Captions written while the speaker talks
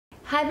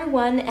Hi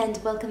everyone and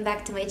welcome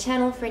back to my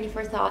channel,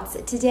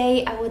 frannieforthoughts.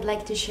 Today I would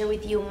like to share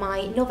with you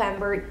my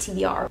November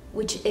TBR,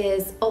 which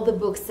is all the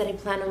books that I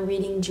plan on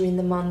reading during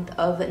the month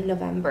of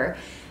November.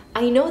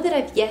 I know that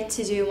I've yet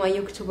to do my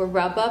October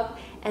wrap-up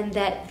and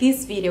that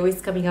this video is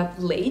coming up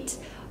late,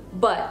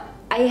 but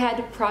I had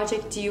a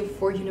project due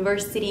for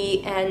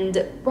university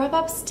and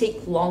wrap-ups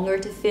take longer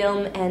to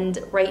film, and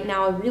right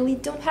now I really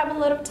don't have a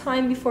lot of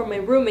time before my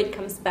roommate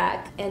comes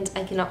back and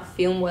I cannot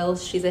film while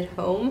she's at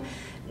home.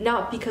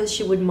 Not because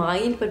she would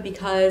mind, but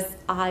because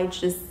I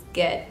just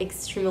get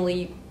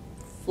extremely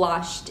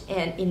flushed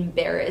and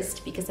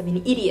embarrassed because I'm an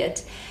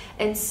idiot.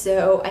 And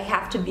so I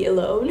have to be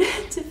alone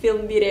to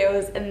film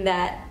videos, and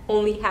that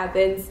only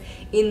happens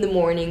in the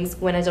mornings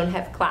when I don't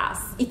have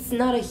class. It's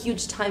not a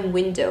huge time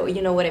window,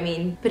 you know what I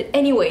mean? But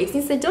anyway,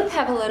 since I don't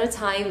have a lot of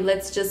time,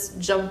 let's just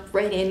jump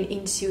right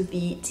into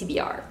the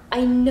TBR.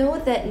 I know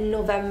that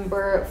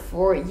November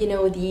for,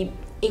 the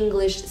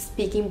English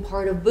speaking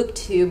part of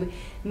BookTube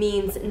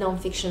means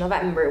nonfiction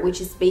November,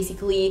 which is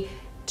basically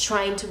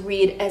trying to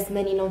read as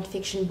many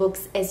nonfiction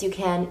books as you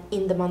can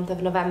in the month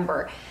of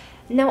November.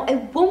 Now, I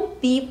won't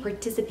be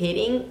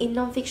participating in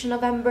Nonfiction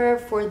November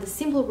for the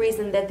simple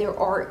reason that there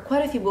are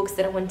quite a few books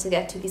that I want to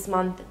get to this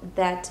month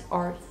that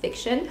are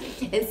fiction,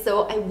 and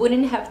so I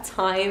wouldn't have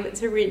time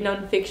to read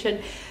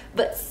nonfiction.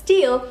 But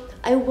still,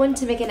 I want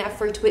to make an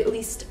effort to at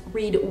least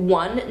read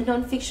one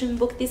nonfiction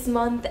book this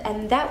month,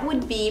 and that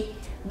would be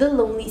The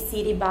Lonely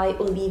City by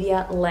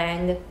Olivia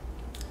Laing.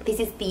 This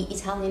is the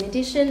Italian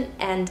edition,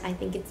 and I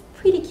think it's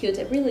pretty cute.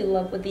 I really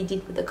love what they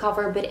did with the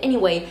cover. But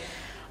anyway,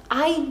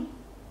 I'm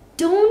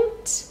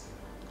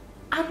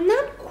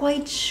not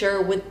quite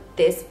sure what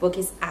this book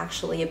is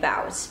actually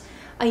about.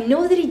 I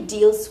know that it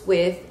deals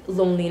with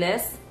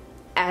loneliness,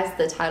 as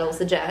the title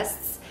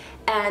suggests,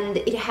 and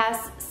it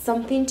has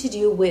something to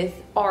do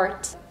with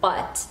art,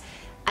 but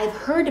I've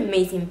heard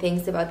amazing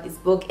things about this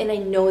book, and I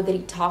know that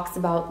it talks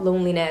about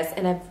loneliness,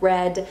 and I've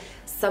read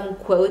some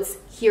quotes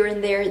here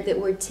and there that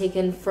were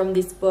taken from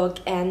this book,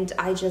 and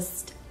I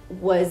just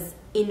was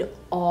in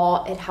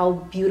awe at how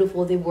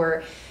beautiful they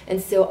were,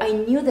 and so I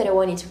knew that I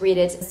wanted to read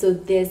it. So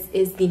this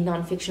is the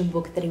nonfiction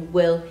book that I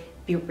will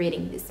be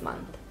reading this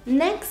month.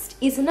 Next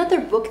is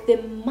another book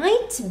that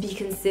might be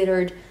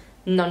considered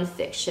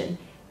nonfiction.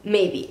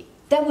 Maybe.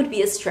 That would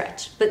be a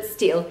stretch, but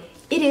still,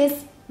 it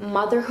is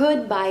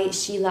Motherhood by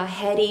Sheila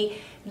Heti.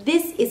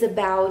 This is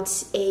about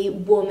a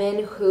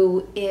woman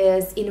who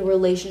is in a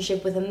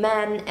relationship with a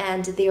man,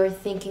 and they are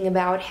thinking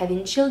about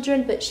having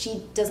children, but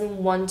she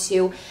doesn't want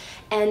to.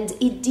 And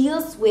it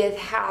deals with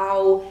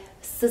how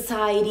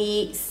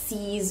society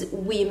sees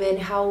women,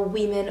 how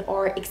women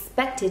are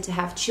expected to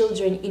have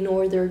children in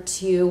order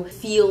to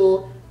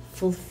feel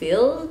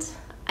fulfilled,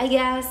 I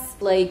guess.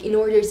 Like, in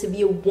order to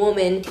be a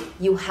woman,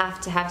 you have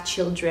to have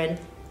children.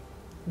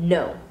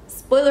 No.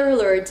 Spoiler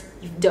alert,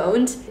 you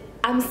don't.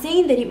 I'm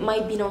saying that it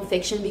might be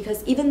nonfiction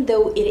because even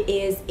though it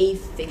is a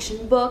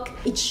fiction book,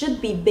 it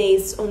should be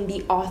based on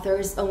the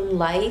author's own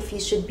life.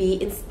 It should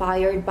be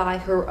inspired by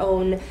her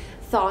own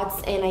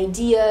thoughts and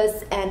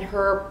ideas and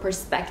her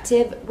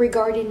perspective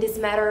regarding this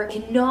matter. I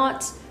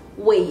cannot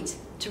wait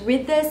to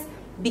read this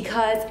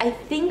because I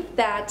think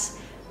that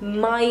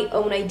my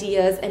own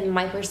ideas and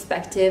my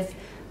perspective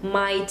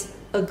might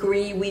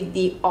agree with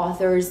the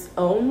author's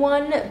own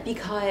one,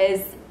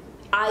 because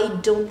I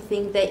don't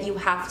think that you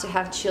have to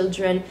have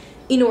children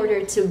in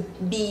order to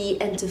be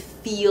and to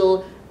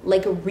feel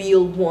like a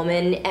real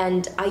woman,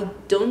 and I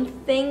don't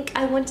think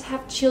I want to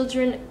have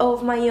children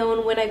of my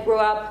own when I grow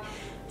up.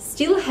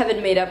 Still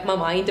haven't made up my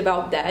mind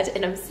about that,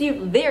 and I'm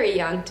still very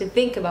young to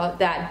think about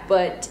that,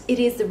 but it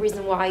is the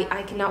reason why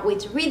I cannot wait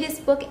to read this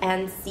book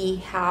and see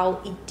how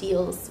it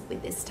deals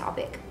with this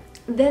topic.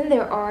 Then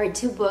there are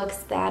two books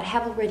that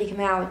have already come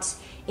out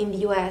in the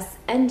US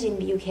and in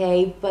the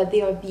UK, but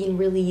they are being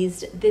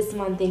released this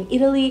month in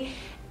Italy,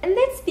 and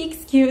that's the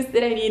excuse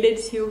that I needed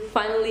to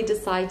finally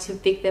decide to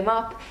pick them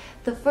up.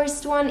 The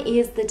first one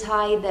is The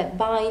Tie That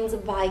Binds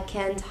by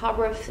Kent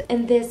Haruf,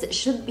 and this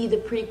should be the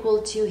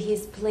prequel to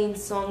his Plain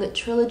Song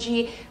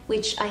trilogy,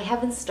 which I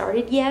haven't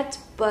started yet,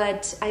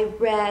 but I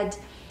read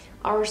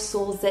Our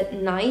Souls at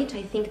Night,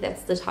 I think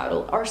that's the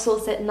title, Our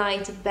Souls at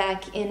Night,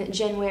 back in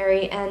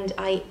January, and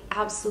I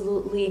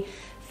absolutely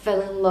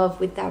fell in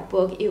love with that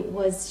book. It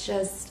was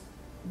just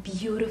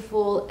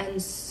beautiful and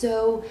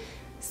so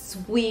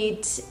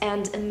sweet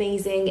and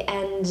amazing,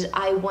 and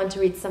I want to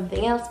read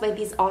something else by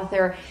this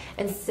author,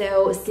 and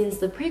so since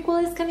the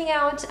prequel is coming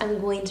out, I'm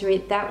going to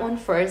read that one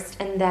first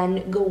and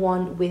then go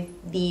on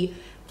with the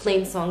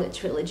Plain Song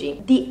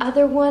trilogy. The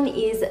other one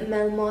is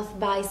Melmoth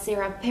by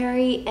Sarah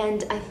Perry,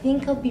 and I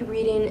think I'll be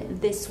reading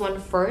this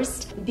one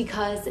first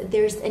because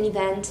there's an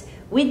event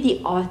with the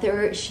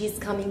author. She's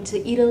coming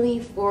to Italy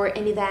for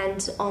an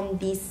event on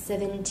the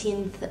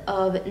 17th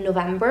of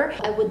November.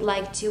 I would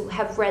like to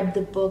have read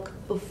the book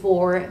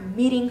before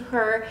meeting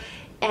her,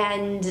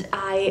 and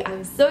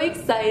I'm so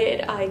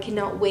excited. I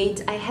cannot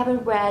wait. I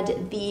haven't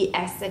read The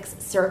Essex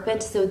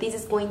Serpent, so this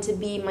is going to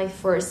be my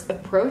first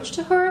approach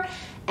to her,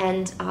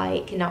 and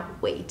I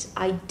cannot wait.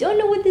 I don't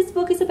know what this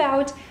book is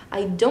about.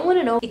 I don't want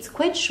to know. It's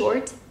quite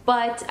short,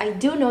 but I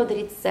do know that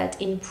it's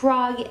set in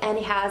Prague and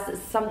it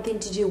has something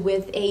to do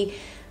with a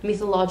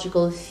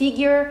mythological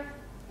figure.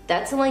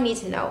 That's all I need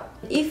to know.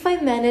 If I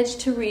manage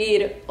to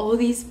read all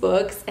these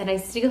books and I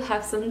still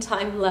have some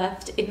time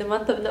left in the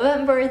month of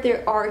November,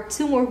 there are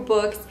 2 more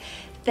books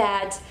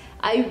that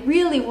I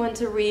really want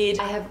to read.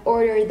 I have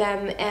ordered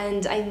them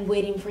and I'm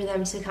waiting for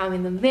them to come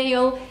in the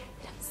mail.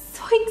 I'm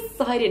so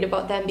excited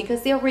about them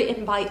because they are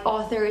written by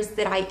authors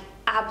that I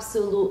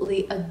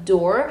absolutely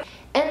adore.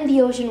 And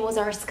The Ocean Was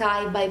Our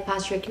Sky by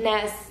Patrick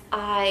Ness.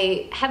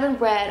 I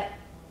haven't read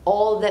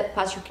all that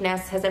Patrick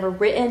Ness has ever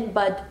written,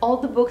 but all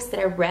the books that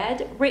I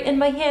read written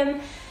by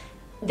him,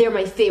 they're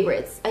my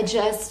favorites. I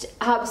just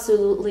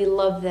absolutely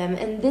love them.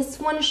 And this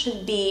one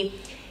should be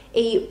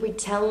a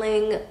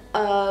retelling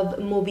of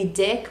Moby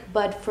Dick,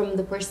 but from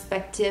the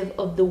perspective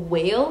of the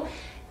whale.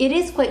 It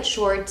is quite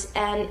short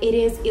and it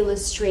is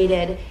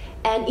illustrated,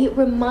 and it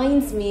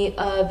reminds me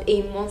of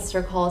A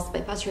Monster Calls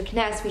by Patrick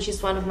Ness, which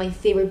is one of my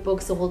favorite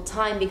books of all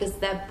time because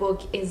that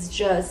book is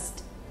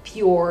just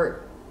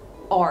pure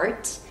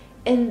art.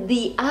 And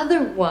the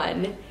other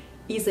one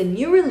is a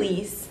new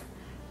release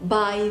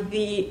by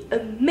the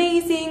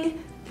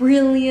amazing,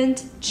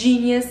 brilliant,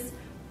 genius,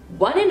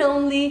 one and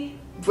only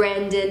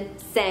Brandon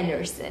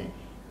Sanderson.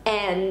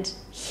 And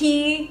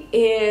he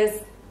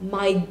is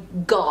my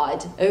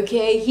god,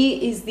 okay?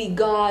 He is the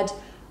god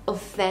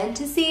of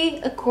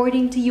fantasy,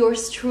 according to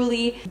yours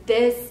truly.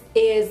 This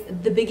is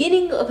the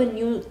beginning of a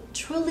new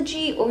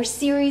trilogy or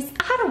series.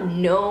 I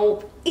don't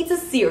know. It's a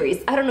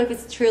series. I don't know if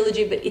it's a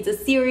trilogy, but it's a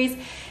series.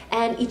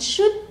 And it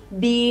should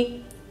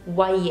be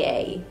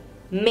YA,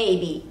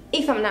 maybe,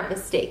 if I'm not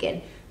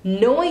mistaken.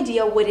 No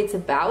idea what it's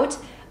about.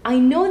 I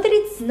know that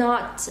it's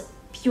not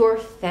pure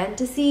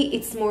fantasy,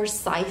 it's more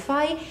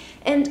sci-fi,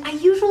 and I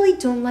usually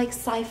don't like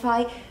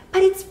sci-fi,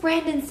 but it's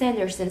Brandon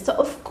Sanderson, so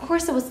of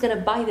course I was gonna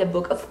buy that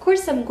book, of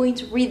course I'm going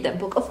to read that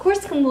book, of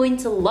course I'm going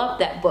to love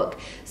that book,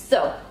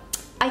 so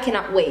I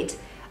cannot wait.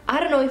 I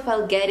don't know if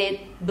I'll get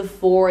it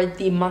before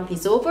the month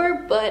is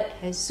over, but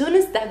as soon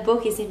as that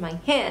book is in my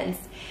hands,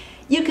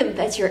 you can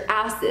bet your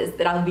asses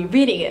that I'll be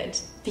reading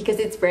it, because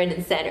it's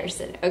Brandon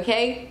Sanderson,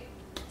 okay?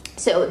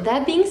 So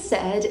that being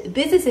said,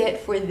 this is it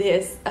for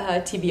this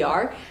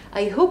TBR.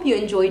 I hope you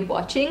enjoyed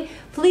watching.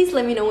 Please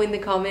let me know in the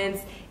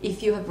comments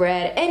if you have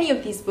read any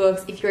of these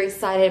books, if you're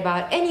excited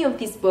about any of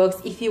these books,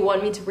 if you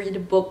want me to read a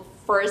book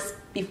first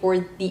before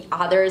the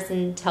others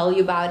and tell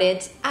you about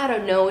it. I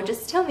don't know,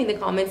 just tell me in the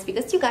comments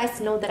because you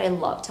guys know that I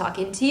love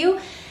talking to you.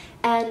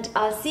 And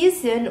I'll see you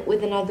soon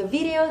with another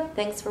video.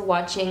 Thanks for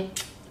watching.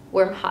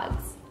 Warm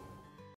hugs.